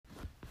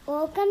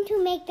Welcome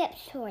to Make Up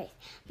Stories.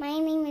 My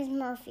name is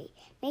Murphy.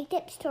 Make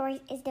Up Stories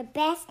is the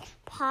best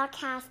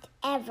podcast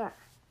ever.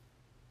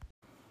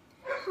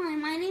 Hi,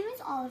 my name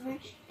is Oliver,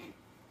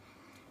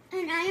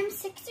 and I am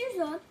 6 years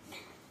old,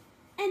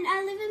 and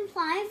I live in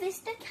Playa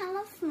Vista,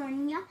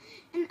 California,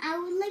 and I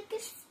would like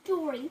a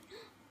story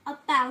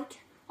about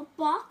a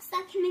box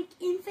that can make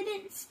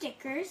infinite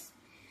stickers,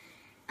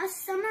 a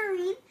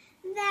submarine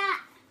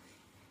that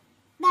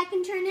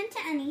can turn into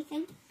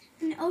anything,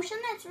 an ocean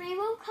that's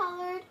rainbow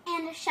colored,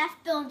 and a chef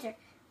builder.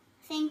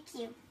 Thank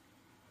you.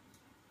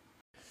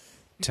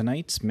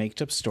 Tonight's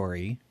made-up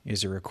story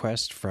is a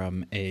request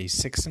from a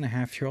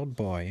 6.5-year-old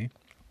boy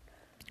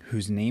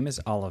whose name is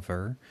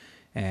Oliver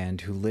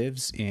and who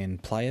lives in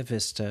Playa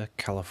Vista,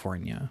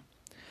 California.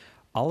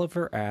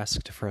 Oliver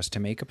asked for us to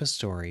make up a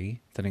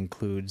story that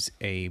includes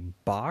a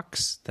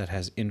box that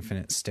has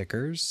infinite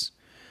stickers,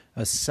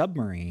 a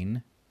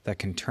submarine that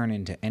can turn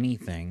into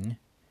anything,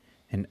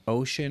 an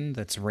ocean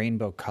that's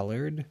rainbow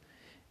colored,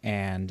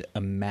 and a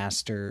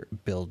master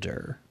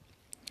builder.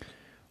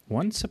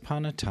 Once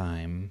upon a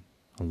time,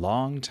 a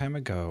long time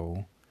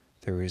ago,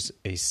 there was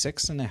a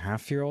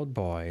 6.5-year-old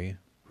boy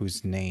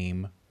whose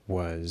name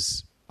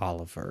was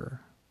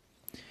Oliver.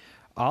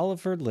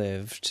 Oliver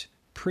lived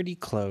pretty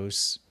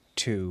close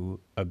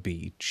to a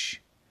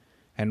beach.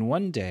 And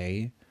one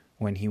day,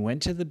 when he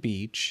went to the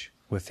beach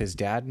with his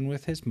dad and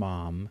with his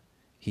mom,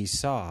 he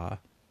saw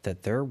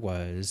that there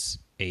was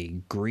a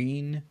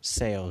green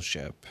sail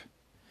ship.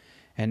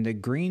 And a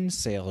green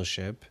sail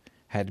ship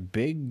had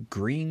big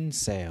green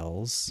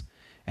sails,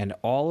 and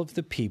all of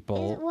the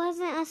people... It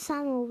wasn't a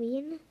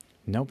submarine.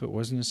 Nope, it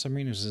wasn't a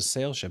submarine. It was a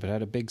sail ship. It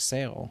had a big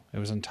sail. It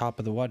was on top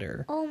of the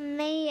water. Oh,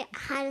 maybe it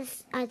had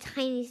a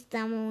tiny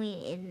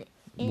submarine in it.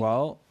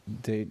 Well,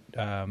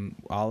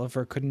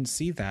 Oliver couldn't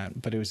see that,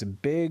 but it was a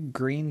big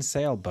green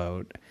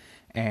sailboat,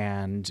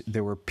 and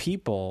there were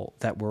people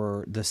that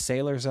were the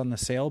sailors on the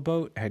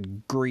sailboat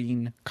had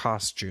green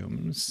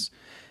costumes,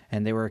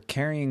 and they were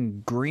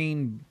carrying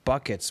green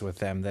buckets with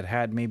them that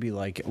had maybe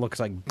it looks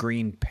like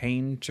green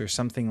paint or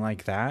something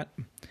like that.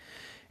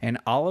 And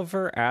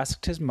Oliver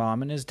asked his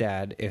mom and his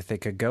dad if they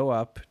could go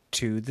up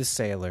to the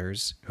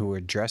sailors who were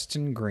dressed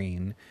in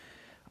green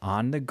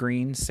on the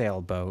green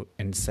sailboat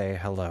and say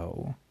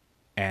hello.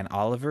 And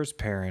Oliver's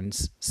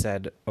parents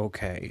said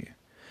okay.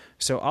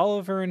 So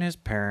Oliver and his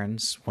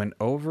parents went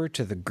over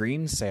to the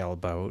green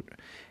sailboat,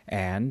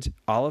 and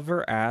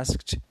Oliver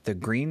asked the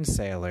green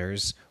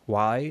sailors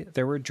why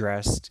they were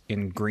dressed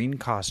in green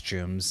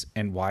costumes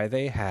and why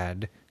they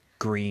had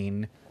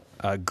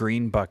a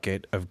green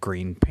bucket of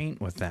green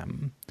paint with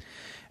them.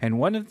 And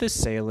one of the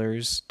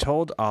sailors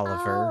told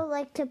Oliver... Oh,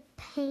 like to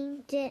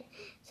paint it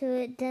so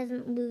it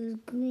doesn't lose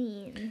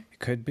green. It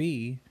could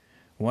be.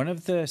 One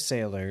of the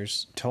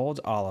sailors told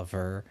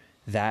Oliver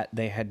that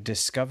they had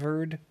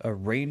discovered a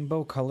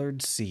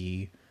rainbow-colored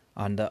sea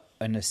on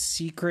a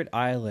secret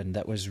island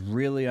that was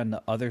really on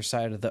the other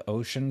side of the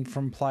ocean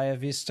from Playa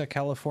Vista,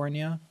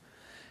 California.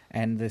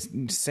 And the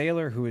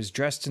sailor who was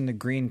dressed in the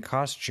green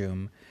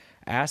costume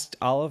asked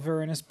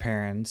Oliver and his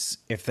parents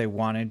if they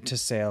wanted to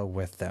sail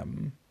with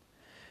them.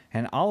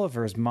 And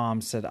Oliver's mom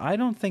said, I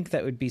don't think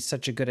that would be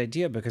such a good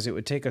idea because it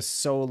would take us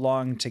so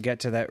long to get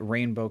to that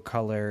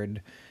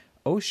rainbow-colored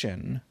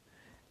ocean.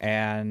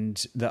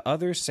 And the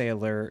other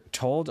sailor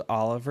told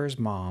Oliver's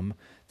mom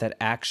that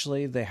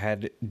actually they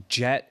had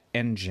jet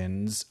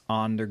engines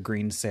on their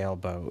green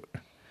sailboat.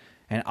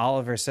 And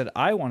Oliver said,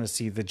 I want to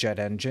see the jet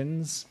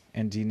engines.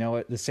 And do you know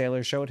what the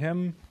sailor showed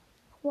him?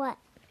 What?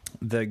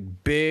 The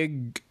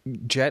big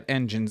jet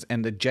engines,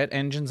 and the jet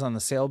engines on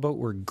the sailboat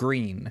were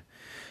green.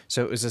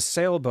 So it was a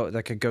sailboat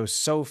that could go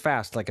so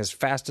fast, like as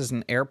fast as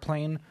an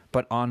airplane,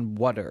 but on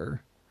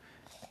water.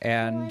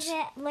 And Was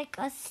it like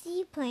a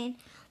seaplane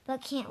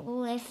but can't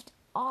lift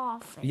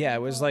off? Yeah,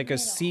 it was like a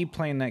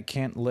seaplane that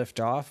can't lift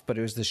off, but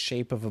it was the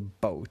shape of a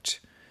boat.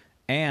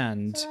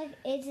 And So like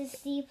it's a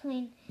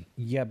seaplane.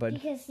 Yeah, but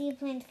because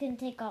seaplanes can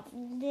take off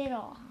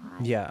little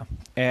high. Yeah,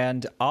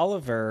 and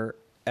Oliver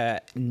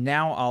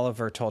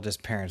told his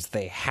parents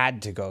they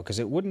had to go because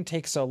it wouldn't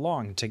take so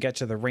long to get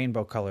to the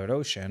rainbow-colored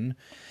ocean.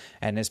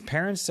 And his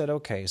parents said,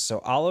 okay. So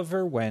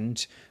Oliver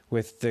went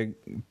with the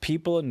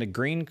people in the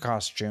green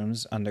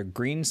costumes on their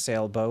green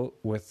sailboat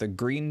with the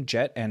green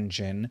jet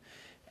engine.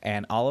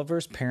 And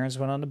Oliver's parents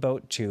went on the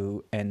boat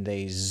too. And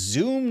they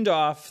zoomed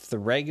off the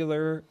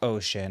regular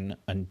ocean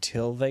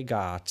until they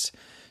got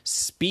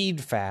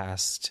speed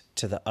fast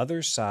to the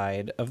other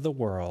side of the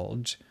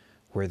world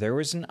where there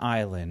was an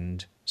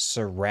island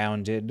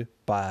surrounded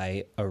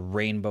by a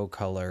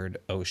rainbow-colored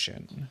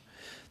ocean.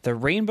 The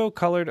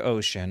rainbow-colored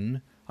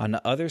ocean on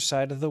the other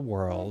side of the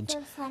world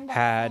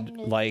had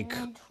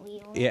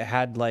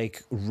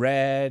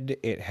red,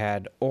 it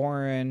had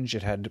orange,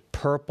 it had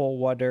purple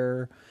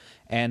water,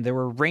 and there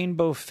were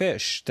rainbow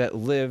fish that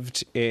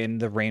lived in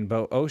the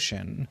rainbow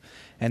ocean.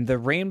 And the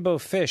rainbow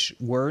fish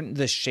weren't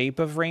the shape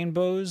of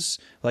rainbows,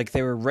 like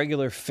they were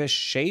regular fish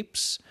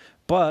shapes,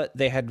 but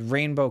they had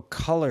rainbow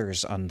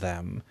colors on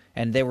them,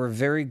 and they were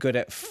very good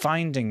at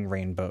finding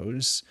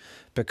rainbows,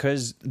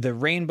 because the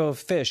rainbow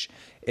fish,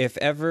 if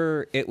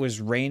ever it was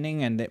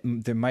raining and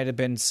there might have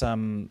been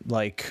some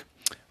like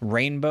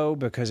rainbow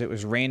because it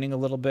was raining a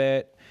little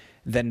bit,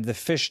 then the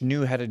fish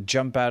knew how to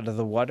jump out of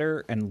the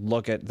water and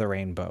look at the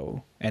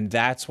rainbow. And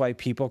that's why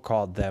people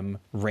called them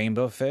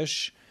rainbow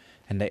fish,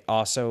 and they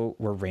also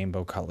were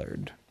rainbow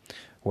colored.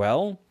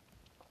 Well,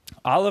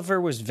 Oliver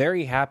was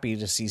very happy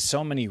to see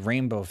so many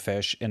rainbow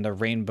fish in the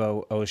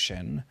rainbow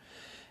ocean.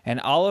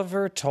 And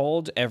Oliver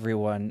told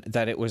everyone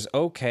that it was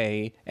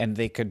okay and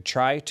they could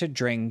try to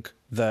drink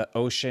the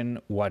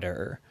ocean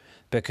water.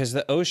 Because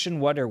the ocean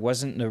water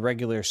wasn't the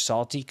regular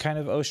salty kind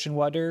of ocean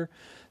water.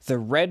 The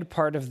red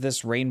part of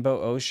this rainbow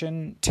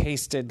ocean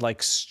tasted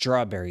like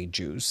strawberry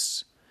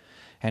juice.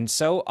 And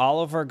so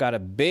Oliver got a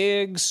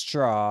big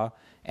straw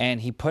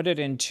and he put it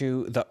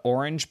into the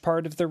orange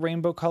part of the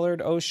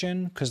rainbow-colored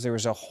ocean, because there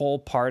was a whole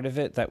part of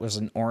it that was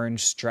an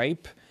orange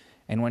stripe.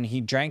 And when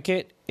he drank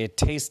it, it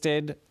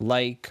tasted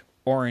like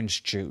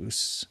orange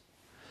juice.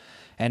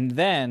 And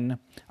then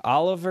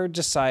Oliver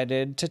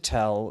decided to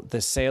tell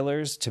the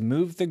sailors to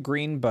move the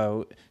green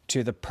boat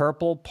to the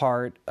purple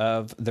part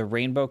of the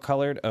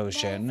rainbow-colored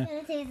ocean.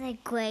 It tastes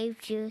like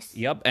grape juice.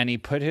 Yep, and he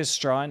put his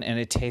straw in, and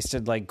it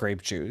tasted like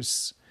grape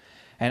juice.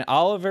 And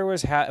Oliver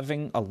was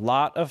having a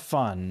lot of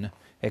fun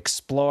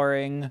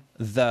exploring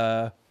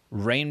the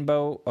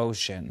rainbow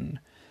ocean.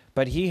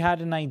 But he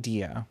had an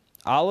idea.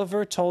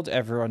 Oliver told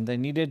everyone they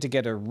needed to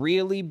get a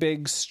really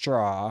big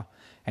straw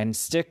and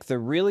stick the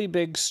really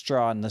big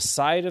straw on the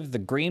side of the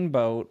green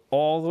boat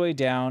all the way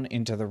down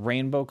into the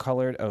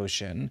rainbow-colored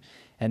ocean.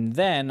 And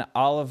then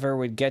Oliver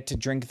would get to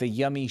drink the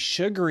yummy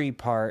sugary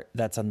part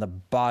that's on the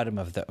bottom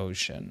of the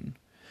ocean.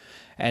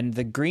 And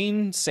the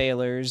green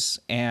sailors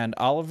and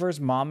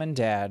Oliver's mom and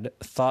dad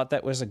thought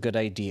that was a good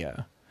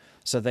idea.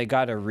 So they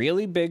got a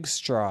really big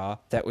straw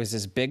that was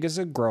as big as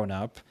a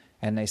grown-up,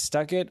 and they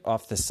stuck it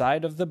off the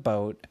side of the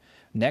boat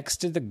next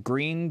to the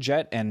green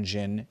jet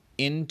engine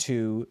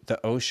into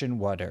the ocean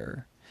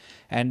water.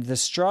 And the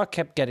straw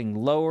kept getting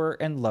lower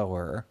and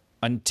lower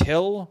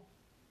until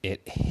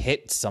it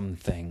hit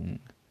something.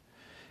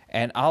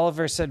 And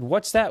Oliver said,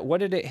 "What's that? What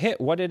did it hit?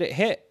 What did it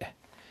hit?"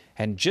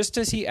 And just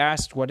as he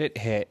asked what it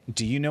hit,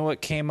 do you know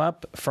what came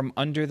up from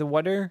under the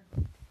water?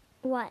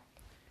 What?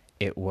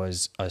 It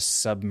was a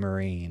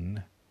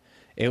submarine.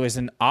 It was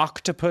an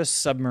octopus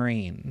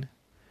submarine.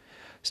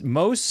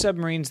 Most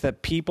submarines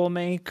that people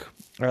make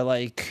are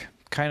like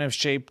kind of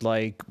shaped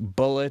like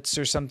bullets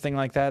or something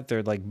like that.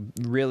 They're like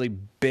really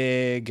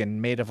big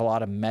and made of a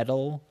lot of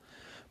metal.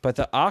 But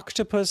the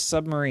octopus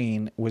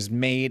submarine was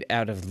made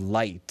out of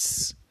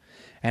lights.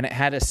 And it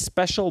had a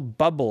special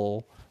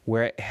bubble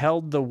where it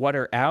held the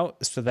water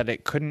out so that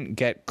it couldn't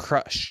get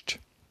crushed.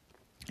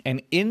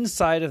 And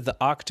inside of the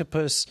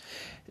octopus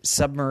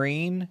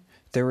submarine,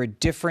 there were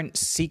different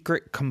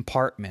secret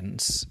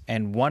compartments,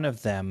 and one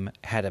of them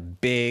had a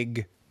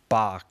big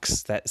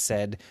box that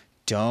said,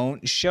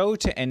 "Don't show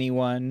to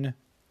anyone."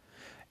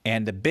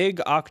 And the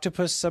big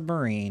octopus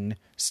submarine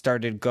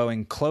started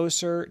going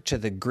closer to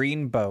the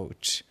green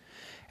boat.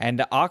 And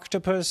the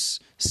octopus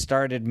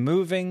started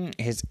moving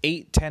his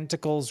 8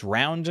 tentacles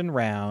round and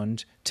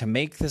round to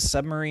make the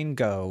submarine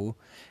go.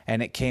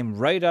 And it came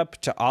right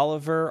up to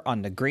Oliver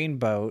on the green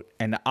boat.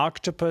 And the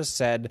octopus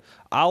said,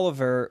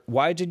 "Oliver,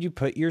 why did you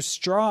put your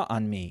straw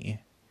on me?"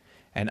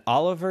 And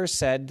Oliver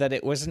said that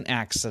it was an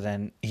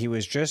accident. He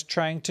was just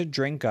trying to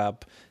drink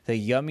up the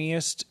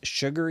yummiest,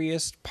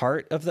 sugariest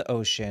part of the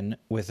ocean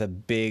with a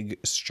big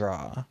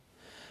straw.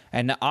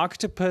 And the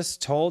octopus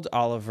told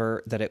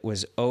Oliver that it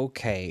was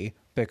okay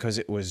because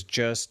it was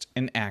just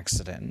an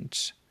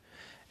accident.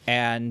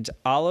 And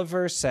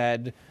Oliver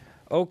said,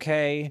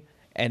 "Okay."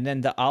 And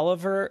then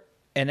Oliver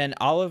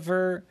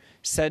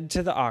said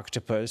to the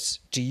octopus,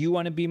 "Do you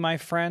want to be my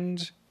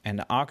friend?" And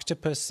the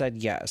octopus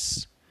said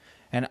yes.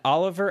 And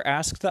Oliver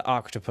asked the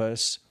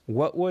octopus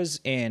what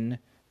was in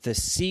the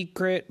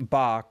secret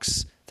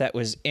box that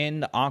was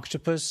in the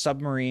octopus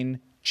submarine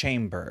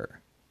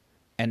chamber.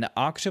 And the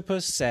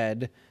octopus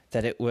said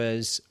that it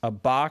was a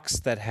box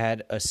that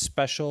had a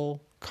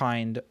special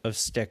kind of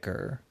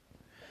sticker.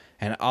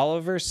 And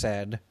Oliver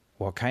said,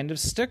 "What kind of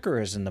sticker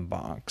is in the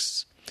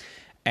box?"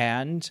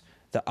 And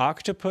the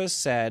octopus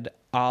said,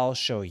 "I'll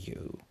show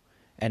you."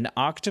 And the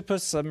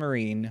octopus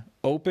submarine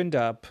opened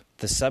up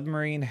the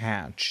submarine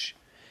hatch,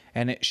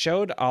 and it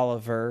showed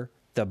Oliver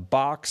the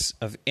box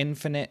of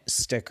infinite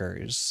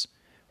stickers.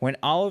 When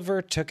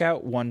Oliver took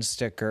out one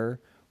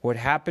sticker, what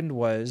happened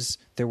was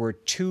there were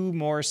 2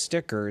 more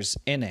stickers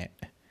in it.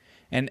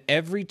 And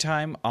every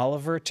time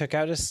Oliver took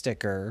out a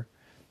sticker,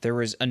 there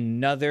was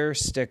another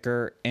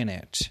sticker in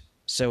it.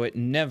 So it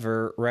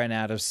never ran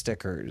out of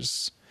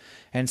stickers.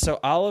 And so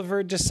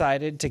Oliver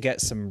decided to get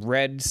some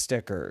red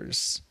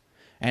stickers.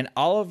 And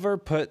Oliver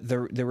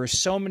there were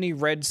so many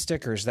red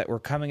stickers that were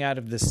coming out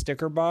of the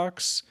sticker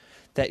box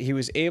that he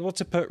was able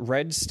to put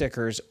red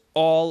stickers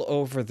all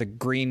over the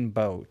green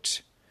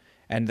boat.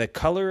 And the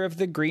color of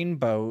the green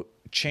boat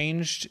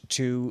changed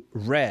to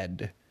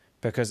red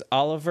because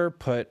Oliver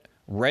put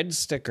red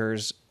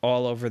stickers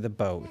all over the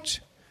boat.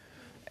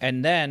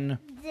 And then...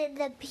 Did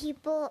the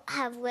people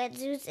have red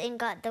suits and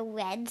got the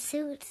red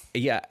suits?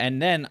 Yeah,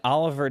 and then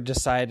Oliver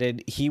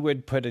decided he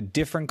would put a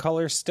different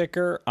color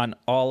sticker on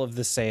all of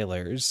the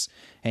sailors.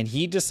 And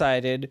he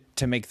decided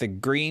to make the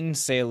green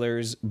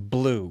sailors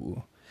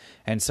blue.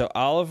 And so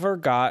Oliver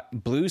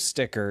got blue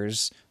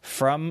stickers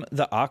from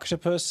the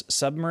Octopus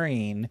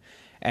submarine,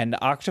 and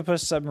the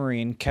Octopus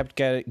submarine kept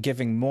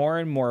giving more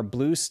and more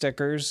blue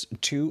stickers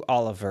to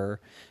Oliver,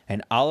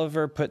 and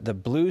Oliver put the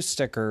blue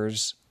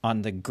stickers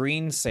on the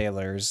green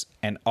sailors,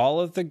 and all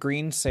of the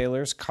green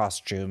sailors'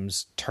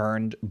 costumes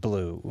turned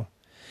blue.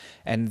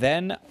 And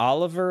then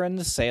Oliver and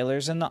the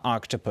sailors and the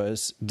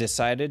octopus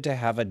decided to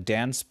have a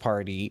dance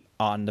party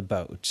on the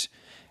boat.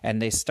 And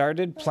they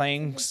started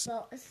playing...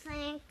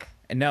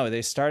 No,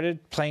 they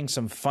started playing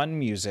some fun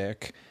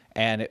music,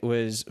 and it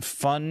was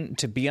fun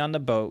to be on the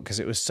boat because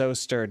it was so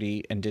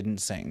sturdy and didn't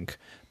sink.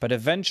 But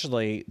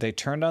eventually, they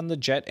turned on the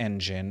jet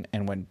engine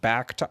and went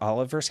back to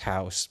Oliver's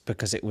house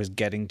because it was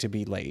getting to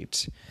be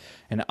late.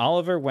 And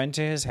Oliver went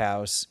to his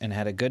house and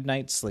had a good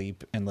night's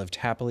sleep and lived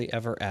happily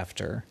ever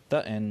after.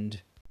 The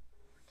end.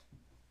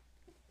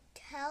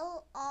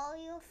 Tell all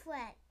your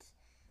friends.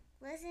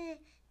 Listen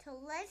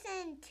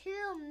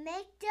to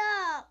Make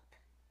Up.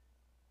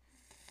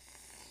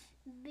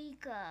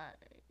 Because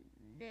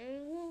they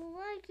will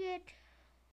like it.